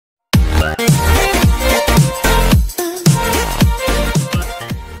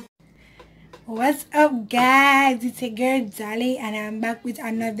What's up guys, it's your girl Dolly and I'm back with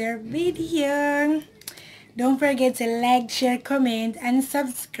another video. Don't forget to like, share, comment and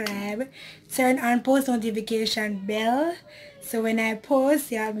subscribe. Turn on post notification bell so when I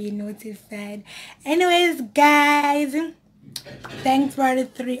post you'll be notified. Anyways guys, thanks for the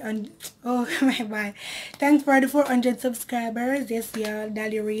 300, oh my bad, thanks for the 400 subscribers. Yes y'all,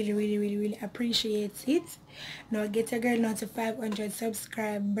 Dolly really appreciates it. Now get your girl now to 500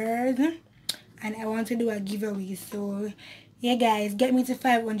 subscribers and I want to do a giveaway. So yeah guys, get me to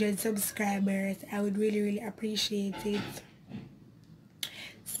 500 subscribers. I would really appreciate it.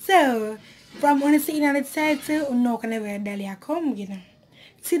 So from on the scene on the title, no can ever Dahlia come, you know.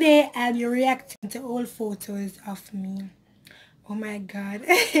 Today I'll be reacting to old photos of me. Oh my god.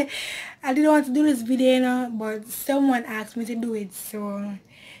 I didn't want to do this video, you know, but someone asked me to do it. So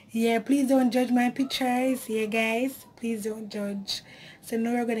yeah, please don't judge my pictures. Yeah guys, please don't judge. So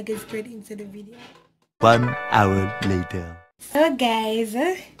now we're gonna get straight into the video. 1 hour later. So guys,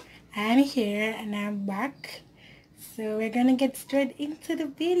 I'm here and I'm back. So we're gonna get straight into the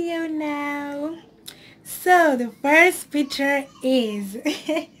video now. So the first picture is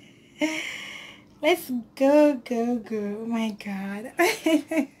let's go. Oh my god.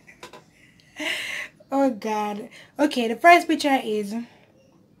 Oh god. Okay, the first picture is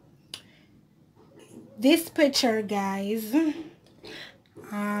this picture guys.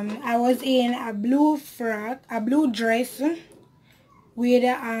 I was in a blue frock, a blue dress with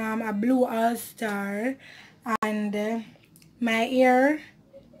a blue all-star, and my hair,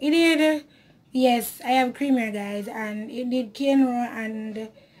 it did, yes, I have cream hair guys, and it did cornrow and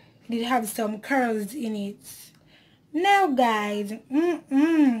it did have some curls in it. Now guys,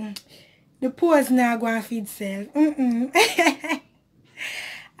 the pose now going to feed itself.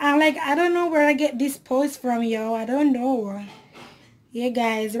 I'm like, I don't know where I get this pose from, yo. I don't know. Yeah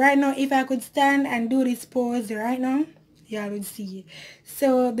guys, right now if I could stand and do this pose right now, y'all would see it.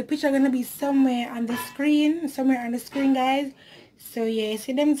 So the picture gonna be somewhere on the screen, guys. So yeah,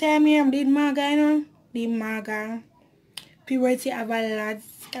 see them time here, I'm doing maga, you know, the maga. Puberty have a lot.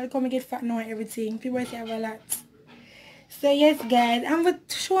 I'll come and get fat now and everything. Puberty have a lot. So yes guys, I'm going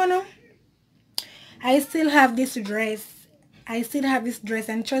to show now. I still have this dress.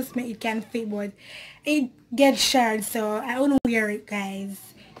 And trust me, it can fit, but it gets short, so I won't wear it guys.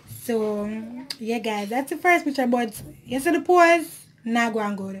 So yeah guys, that's the first picture, but you see the pose, not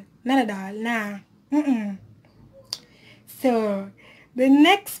going good, not at all, nah. So the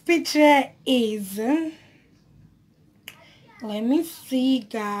next picture is, let me see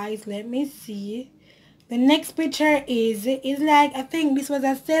guys, the next picture is like, I think this was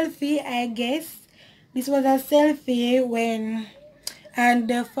a selfie, I guess. This was a selfie when, and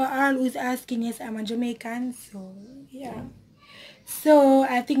for all who's asking, yes, I'm a Jamaican, so yeah. So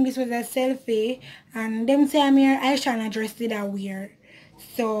I think this was a selfie, and them time here, Aishana dress did I wear.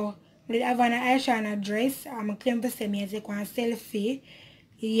 So we did have an Aishana dress. I'm claim to say me as a selfie,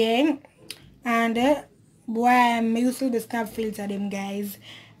 yeah. And boy, I'm used to the snap filter them guys,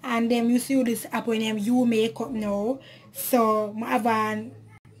 and them used to this app when you makeup now. So I have an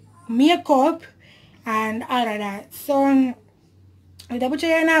makeup and all of that. So the picture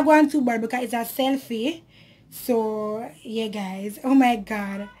you're not going too bad because it's a selfie. So yeah guys, oh my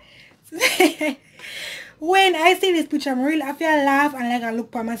god. When I see this picture, I feel laugh and like I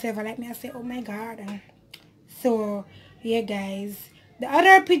look for myself and like me I say, oh my god. So yeah guys, the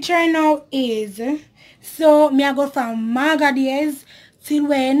other picture now is, so me I go from maga days till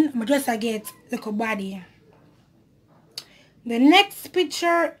when my dress I get like a body. The next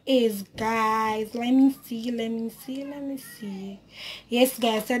picture is, guys, let me see. Yes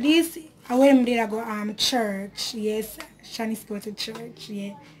guys, so this when did I go church. Yes, Shanice go to church.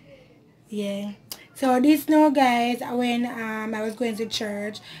 Yeah. So this now guys, when I was going to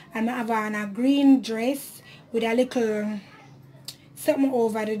church, and I have on a green dress with a little something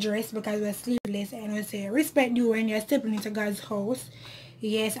over the dress because we're sleeveless, and I say respect you when you're stepping into God's house.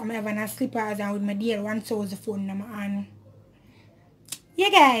 Yes, I'm having a slippers and with my dear one so the phone number on. Yeah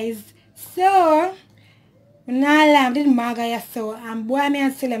guys, so now I did maga so and boy me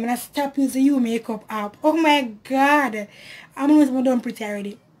and still I'm gonna stop using you makeup app. Oh my god, I'm almost done pretty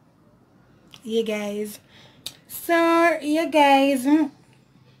already. Yeah guys, so yeah guys, oh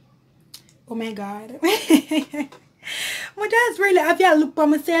my god. But that's really, I feel look for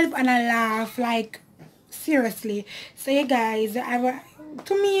myself and I laugh like seriously. So yeah guys,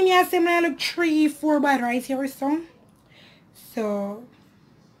 to me I say I look 3-4 bad right here or so. So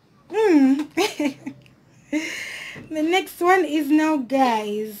the next one is now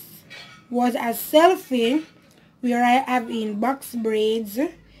guys, was a selfie where I have in box braids.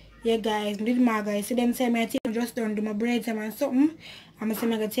 Yeah guys, I did my guys. See them say me I take just done do my braids and something. I'm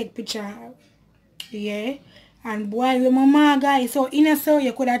saying I gonna take picture. Yeah. And boy with my mom guys, so in a so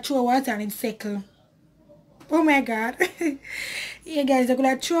you could have throw water and it settle. Oh my god. Yeah guys, you could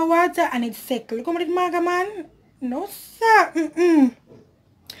have throw water and it settle. Come with maga man. No sir.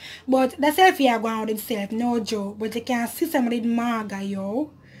 But the selfie I go on with itself, no joke. But you can see some of the maga,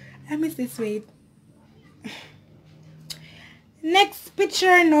 yo. I miss this way. Next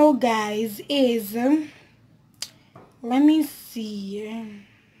picture now, guys, is let me see.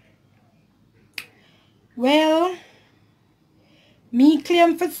 Well, me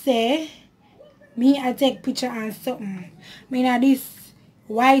claim for say me I take picture and something. Me na this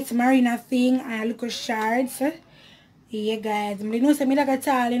white marina thing and look at shorts. Yeah guys, I know say me like a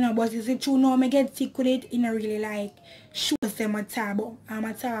tall, you know, but it's true now me get sick with it, you know, really like shows them a tall, but I'm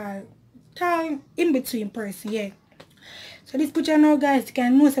a tall in between person, yeah. So this picture now guys, you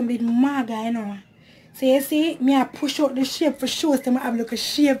can know somebody maga, you know. So you see, me I push out the shape for sure so I have look a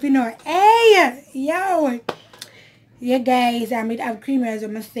shape, you know. Hey yo. Yeah guys, I have creamer as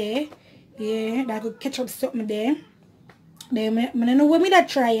I say. Yeah, that could catch up something there. Then I don't know what me that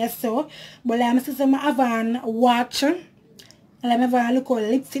try so, but I'm see some Avan watch. And I'm having a look at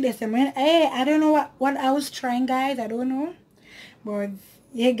lipstick this morning. Hey, I don't know what I was trying guys, I don't know. But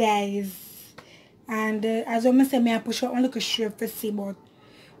yeah guys. And as I said, I push out one look a shape to see, but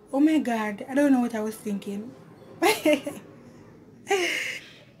oh my god, I don't know what I was thinking.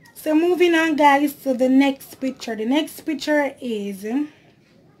 So moving on guys to the next picture. The next picture is,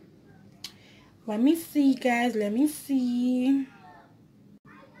 let me see guys, let me see.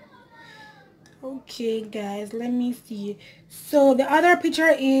 Okay guys, let me see. So the other picture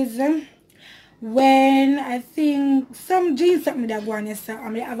is when I think some jeans something that go on yes, I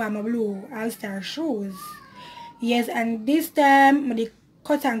have my blue all-star shoes. Yes, and this time I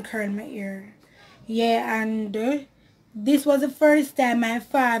cut and curl my hair. Yeah, and this was the first time my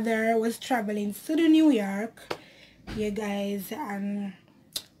father was traveling to the New York. Yeah guys, and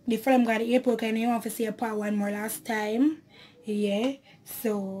the film got the airport and you want to see a part one more last time. Yeah,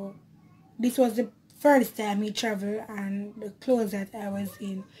 so this was the first time he traveled and the clothes that I was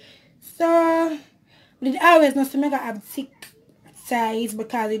in. So did always not to make I have thick size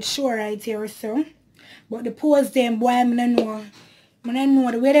because it's short right here so. But the pose them boy I don't know. I don't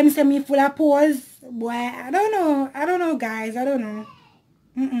know the way them say me full of pose. Boy, I don't know guys, I don't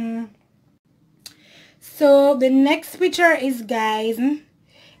know. So the next picture is guys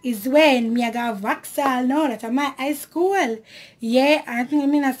is when me I got Vauxhall now that I'm at high school. Yeah, I think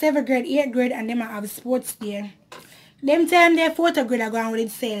I'm in a 7th grade, 8th grade and then I have sports there. Them time their photo grade I go on with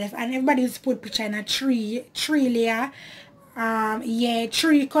itself and everybody used to put picture in a tree layer. Yeah,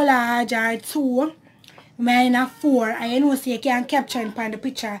 3 collage or 2. Mine are 4. I know so you can capture and find the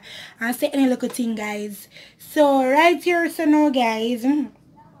picture and say any little thing guys. So right here so now guys,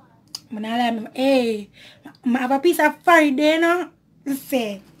 hey, I have a piece of fire there now.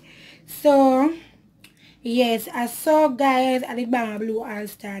 Say. So yes, I saw guys at the Bama Blue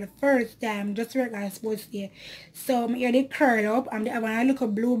All-Star the first time, just like I was supposed to. So my hair they curl up and I have a little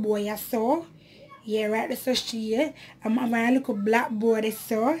blue boy I saw. Yeah, right there so she. I'm having a little black boy I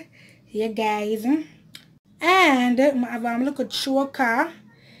saw. Yeah guys. And I have a little choker.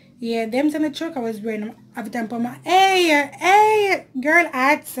 Yeah, them time the choker was wearing every time for my hey girl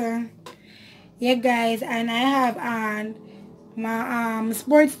hats. Yeah guys, and I have on my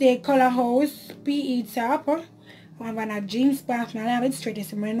sports day color house PE top. I have on a jeans pants. I have it straight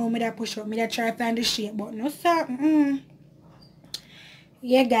so I know me that push up, me that try to find the shape, but no sir.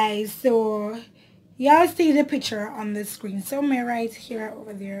 Yeah guys, so y'all see the picture on the screen. So me right here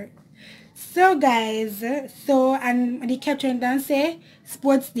over there. So guys, so and the caption down say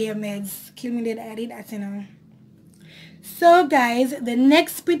sports day meds. Kill me dead, I did that, you know. So guys, the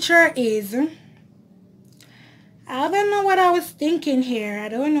next picture is, I don't know what I was thinking here. I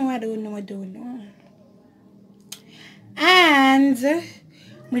don't know. And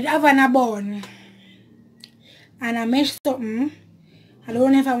we have an bone. And I mesh something. I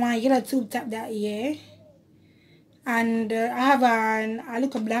don't know if I want to get a tube top that year. And I have a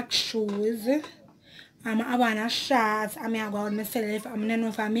little black shoes. I have on a shorts. I mean I go out myself. I don't know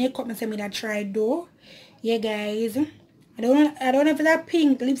if I make up myself that try though. Yeah guys. I don't know if it's a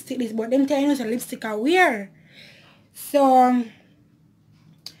pink lipstick this, but them tell you know lipstick I wear. So I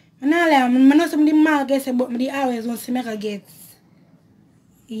know some of the markets but me always want to make a get.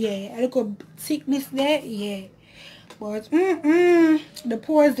 Yeah, a little thickness there, yeah. But the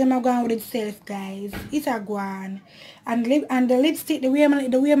pores them are going with itself, guys. It's a gone. And the lipstick, the way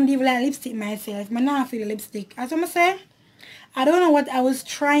I'm leave like lipstick myself, I not feel the lipstick. As I'm say, I don't know what I was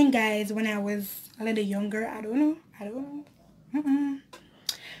trying, guys, when I was a little younger. I don't know.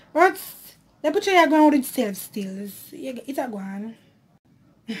 But the picture are going with itself still. It's a gone.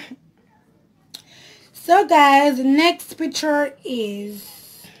 So guys, the next picture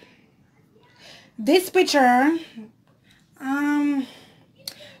is this picture.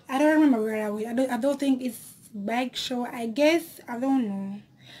 I don't remember where I was. I don't think it's bike show. I guess I don't know.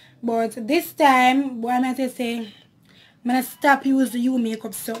 But this time, what I'm going to say, I'm gonna stop using you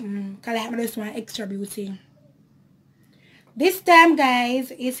makeup something because I just want extra beauty. This time,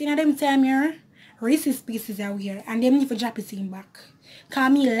 guys, it's in them time here. Reese's Pieces out here, and them need to drop it in back. Call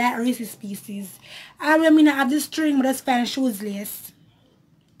me like Reese's Pieces. I mean, I have the string, but just find shoes lace.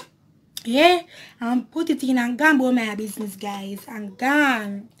 Yeah, and put it in and gone about my business, guys, and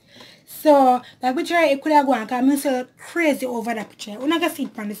gone. So that picture it could have gone because I'm so crazy over that picture. When I can see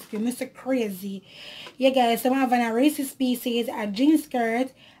it on the screen, I'm so crazy. Yeah, guys, so I have a Reese's Pieces, a jean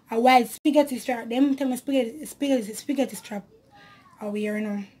skirt, a white spaghetti strap. Them tell me spaghetti strap. Are we here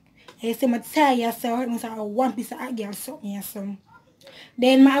now? I say my tie, so I must have one piece of girl something or something.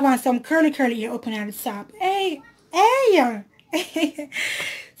 Then I want some curly here open at the top. Hey.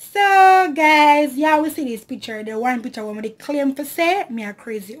 So guys, y'all will see this picture. The one picture where they claim for say me are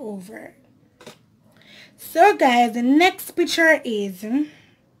crazy over. So guys, the next picture is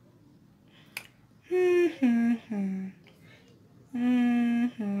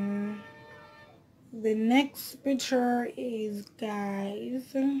the next picture is,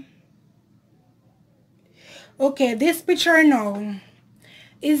 guys, okay, this picture now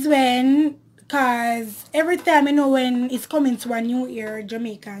is when, because every time, you know, when it's coming to a new year,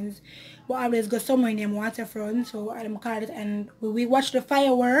 Jamaicans will always go somewhere in them waterfront, so I'm called it, and we watch the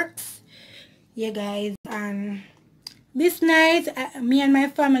fireworks. Yeah, guys, and this night, me and my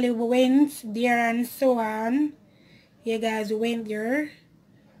family, we went there and so on. Yeah, guys, we went there,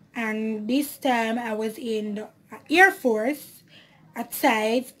 and this time I was in the Air Force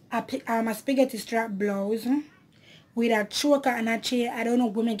outside a spaghetti strap blouse with a choker and a chair. I don't know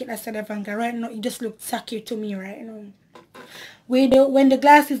women get that sort of thing. Right now, it just looks tacky to me right now. When the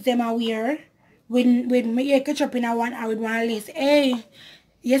glasses them I wear, when my ear catch up in a one, I would want to lace. Hey,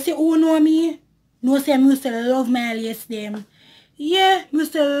 you see who know me? No, say I used to love my lace them. Yeah, I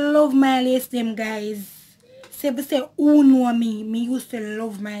used to love my lace them, guys. Say who know me? Me used to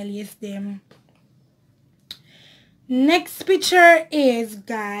love my lace them. Next picture is,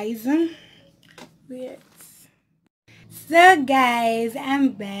 guys, wait. So guys, I'm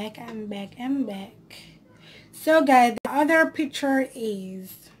back. So guys, the other picture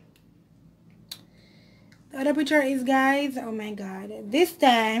is, guys, oh my god, this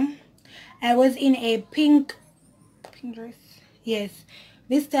time I was in a pink dress. Yes,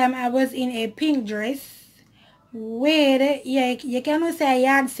 this time I was in a pink dress with, yeah, you cannot say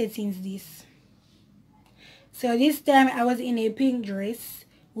yard settings this. So this time I was in a pink dress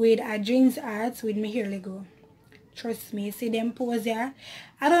with a jeans art with my hair Lego. Trust me, see them pose there.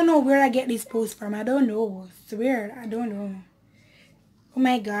 I don't know where I get this pose from. I don't know. Swear, I don't know. Oh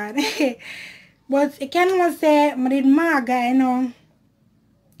my god. But I cannot say I did maga, you know.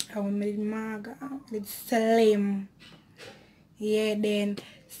 Oh, I did maga. It's slim. Yeah, then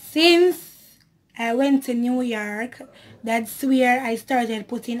since I went to New York, that's where I started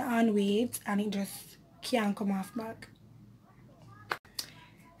putting on weight, and it just can't come off back.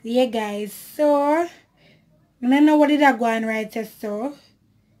 Yeah, guys, so I don't know what did I go and write so,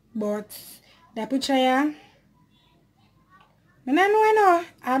 but the picture here,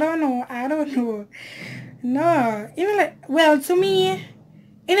 I don't know. No, even like, well, to me,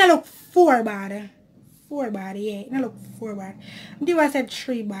 it look 4 bad. 4 bad, yeah, it look 4 bad. I said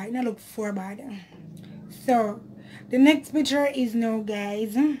 3 bad, it look 4 bad. So the next picture is now,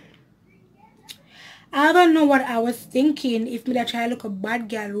 guys, I don't know what I was thinking, if me that try to look a bad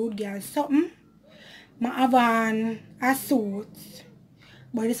girl, rude girl, something. I have a suit,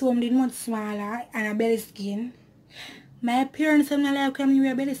 but this one did much smaller and a belly skin. My parents don't like when you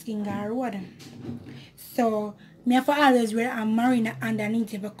wear belly skin, girl, what? So me have to always wear a marina underneath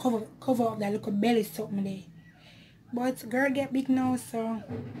to cover up that little belly something there. But girl get big now, so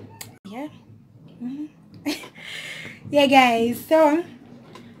yeah. Yeah, guys, so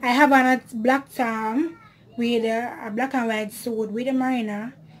I have a black tom with a black and white suit with a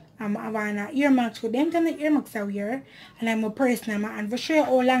marina. I have an earmarks with them, the earmarks are here, and I'm a purse now. And for sure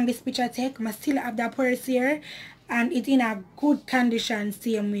how long this picture take, I still have that purse here, and it's in a good condition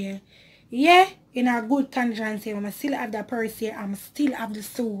same way. Yeah, in a good condition. Say, I still have the purse here, I still have the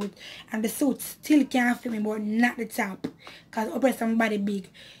suit, and the suit still can't fit me, but not the top, because upper somebody big.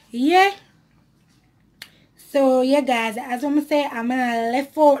 Yeah. So yeah guys, as I'm say, I'm gonna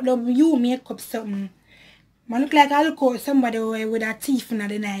left out the you makeup something. I look like I look out somebody with a teeth in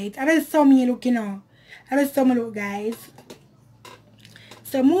the night. I just saw me look, you know. I just saw me look, guys.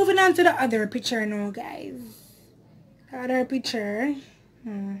 So moving on to the other picture now, guys. Other picture.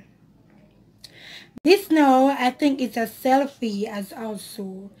 This now, I think it's a selfie as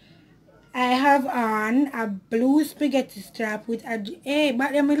also. I have on a blue spaghetti strap with a... Hey,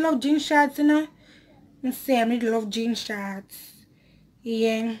 but I love jean shorts, you know. I say I love jean shorts.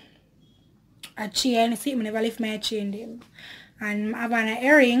 Yeah. A chain. See, I never lift my chain them. And I have an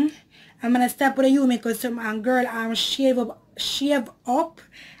earring. I'm gonna stop with a you because some girl shave up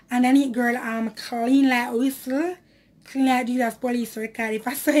and then girl clean like whistle. Clean like Jesus police record if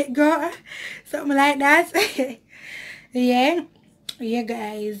I saw it go. Something like that. Yeah. Yeah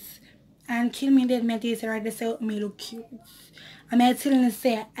guys. And kill me dead meditation right this help me look cute. I mean telling you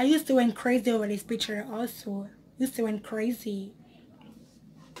say I used to went crazy over this picture also. Used to went crazy.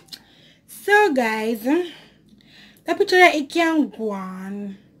 So guys, the picture that it can go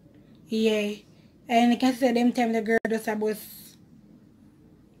on. Yeah. And you can see them time the girl does about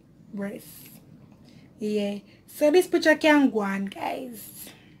breast. Yeah. So this picture can go on, guys.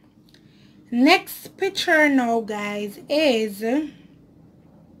 Next picture now, guys, is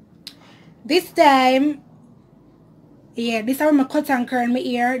this time. Yeah, this time I cut and curl my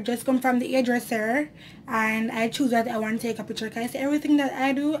ear. Just come from the hairdresser. And I choose that I want to take a picture. Guys, everything that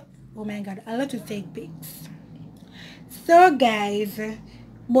I do, oh my god, I love to take pics. So guys,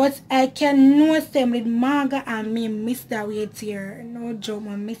 but I can know them with Marga and me miss that weight here. No joke,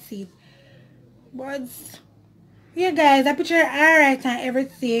 I miss it. But yeah guys, the picture alright and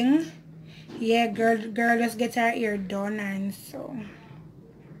everything. Yeah, girl just get her hair done and so.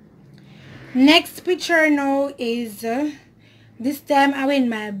 Next picture now is this time I when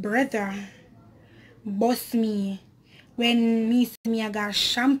my brother boss me when me I got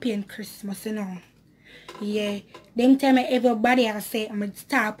champagne Christmas, you know. Yeah, them time everybody I say I'm gonna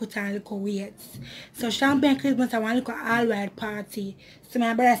start put on little weights. So champagne Christmas I want to look at all white party. So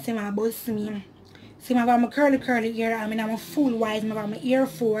my brother say my boss me. See, I have my curly hair, I mean, I'm a full white, I have my Air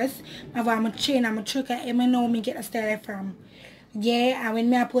Force, I have my chain, I'm a choker, and I know me get a style from. Yeah, and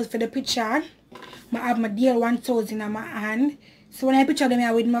when I post for the picture, I have my deal 1000 in my hand. So when I picture them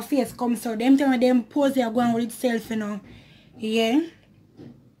here with my face come, so them time them pose they are going with itself, you know. Yeah.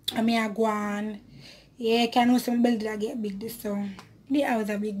 I mean, I go on. Yeah, can know some belly that get big this, so. The house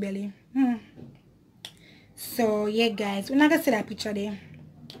a big belly. So, yeah, guys, we're not gonna see that picture there.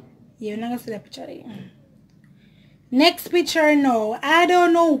 Yeah, we're not gonna see that picture there. Next picture now. I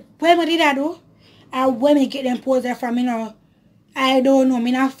don't know when we did that though. And when we get them poses from, you know. I don't know.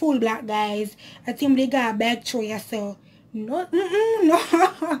 I'm not full black, guys. I think they got a back through you, so. No,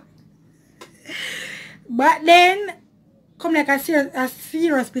 no. But then, come like a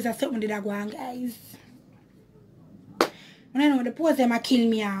serious piece of something did I go on, guys. I don't know the pose them a kill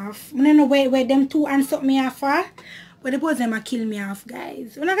me off. I don't know where them two and something me off for. But the pose them a kill me off,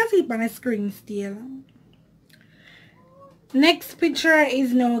 guys. We're not gonna see it on the screen still. Next picture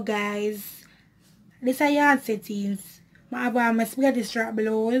is now, guys. These are yard settings. I have my spaghetti strap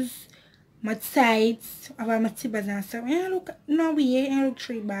blouse, my tights, I have my tippers and stuff. I look no way, I look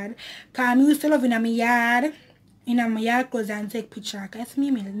pretty bad. Cause I'm used to love in my yard. In my yard clothes and take picture. Cause me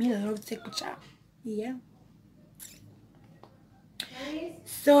love to take picture. Yeah.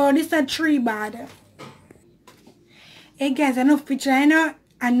 So this is a tree bad. Hey guys, enough picture, I know.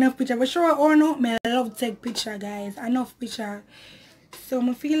 Enough picture. For sure or no, I love to take picture, guys. Enough picture. So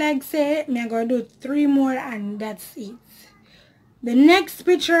I feel like say I'm gonna do 3 more and that's it. The next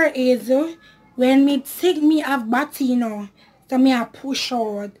picture is when me take me off body, you know. So me a push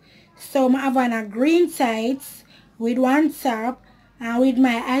out. So I have on a green tights with one top and with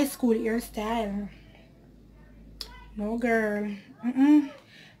my high school hairstyle. No girl.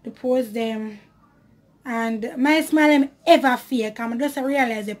 The pose them. And my smile them ever fake. I'm just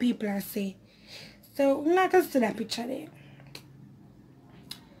realize the people are say. So I'm not gonna see that picture there.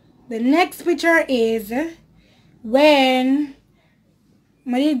 The next picture is when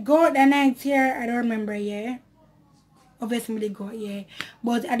I did go out the night here. I don't remember, yeah. Obviously I did go, yeah.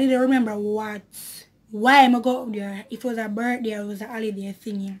 But I didn't remember what. Why I go up there. It was a birthday, it was a holiday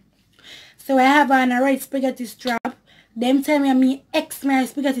thingy. So I have on a red spaghetti strap. Them tell me X my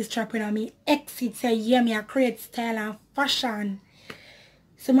spaghetti strap and me X it say yeah me a create style and fashion.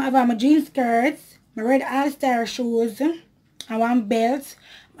 So I have on my jean skirts, my red all-star shoes, and one belt.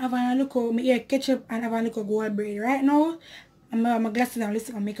 have a look at my hair ketchup and have a look at gold braid right now. And my glasses and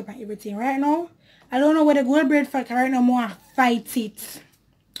lipstick and makeup and everything right now. I don't know what the gold braid for right now more fight it.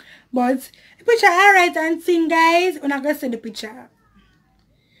 But the picture alright and thing guys. We're not gonna see the picture.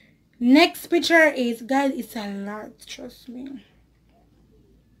 Next picture is guys, it's a lot, trust me.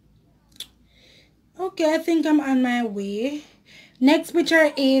 Okay, I think I'm on my way. Next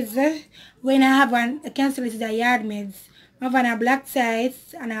picture is when I have I can see this is a yard maids. I have a black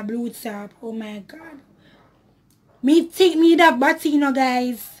size and a blue top. Oh my god. Me take me that body, you know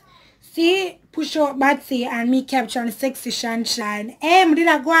guys. See, push out body and me capture sexy shine. Hey, I did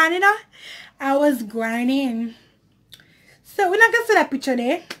I go on, you know? I was grinding. So we're not gonna see that picture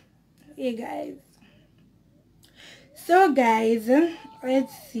there. Hey guys. So guys,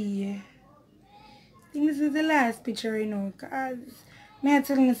 let's see. I think this is the last picture, you know, cause me I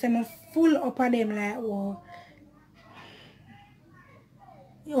tell you I'm full up of them like wow.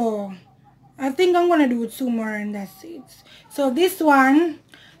 Oh, I think I'm gonna do 2 more and that's it. So this one,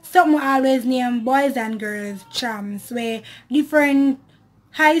 something always name boys and girls champs, where different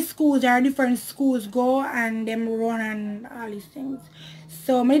high schools or different schools go and them run and all these things.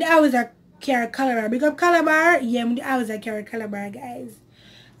 So me always a carry Calabar. Big up Calabar, yeah, me always a carry Calabar guys.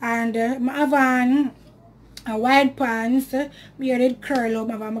 And I have a white pants, my hair did curl up,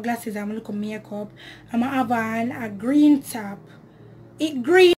 I have my glasses and my look makeup, and I have a green top. It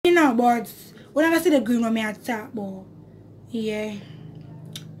green now, but when I see the green one, I top, but yeah,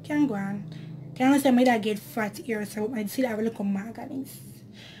 can go on. Can I say I get fat here, so I see that I have a look manganese.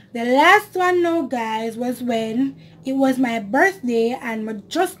 The last one now, guys, was when it was my birthday and I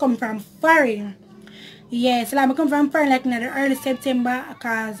just come from foreign. Yeah, so I come from foreign like in the early September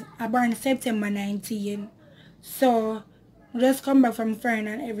because I born September 19. So I just come back from foreign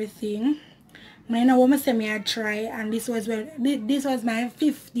and everything. I know what I say I try, and this was when this was my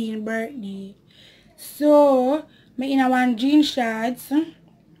 15th birthday. So I in a one jean shorts,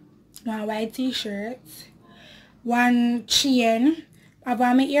 one white t-shirt, one chain. I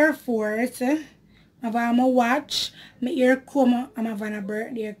have my Air Force, I have my watch, my ear comb, and I have a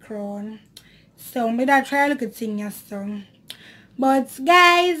birthday crown. So I that try to look at things so. But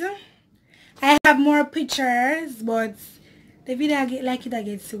guys, I have more pictures, but the video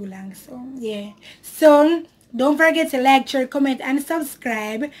gets too long. So yeah. So don't forget to like, share, comment, and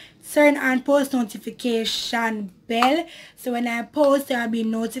subscribe. Turn on post notification bell so when I post I'll be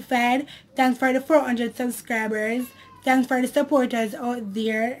notified. Thanks for the 400 subscribers. Thanks for the supporters out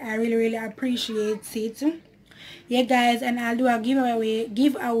there. I really appreciate it. Yeah guys, and I'll do a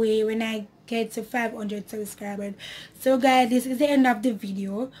giveaway when I get to 500 subscribers. So guys, this is the end of the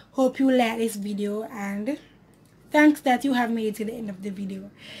video. Hope you like this video and thanks that you have made it to the end of the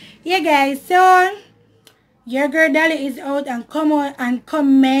video. Yeah guys, so your girl Dolly is out and come on and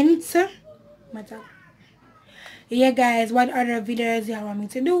comment. Yeah guys, what other videos you want me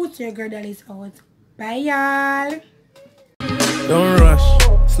to do? So your girl Dolly is out. Bye y'all. Don't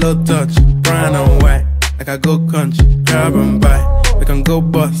rush, slow touch, brown and white. Like I go country, grab and buy. We can go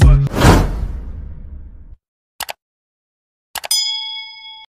bust.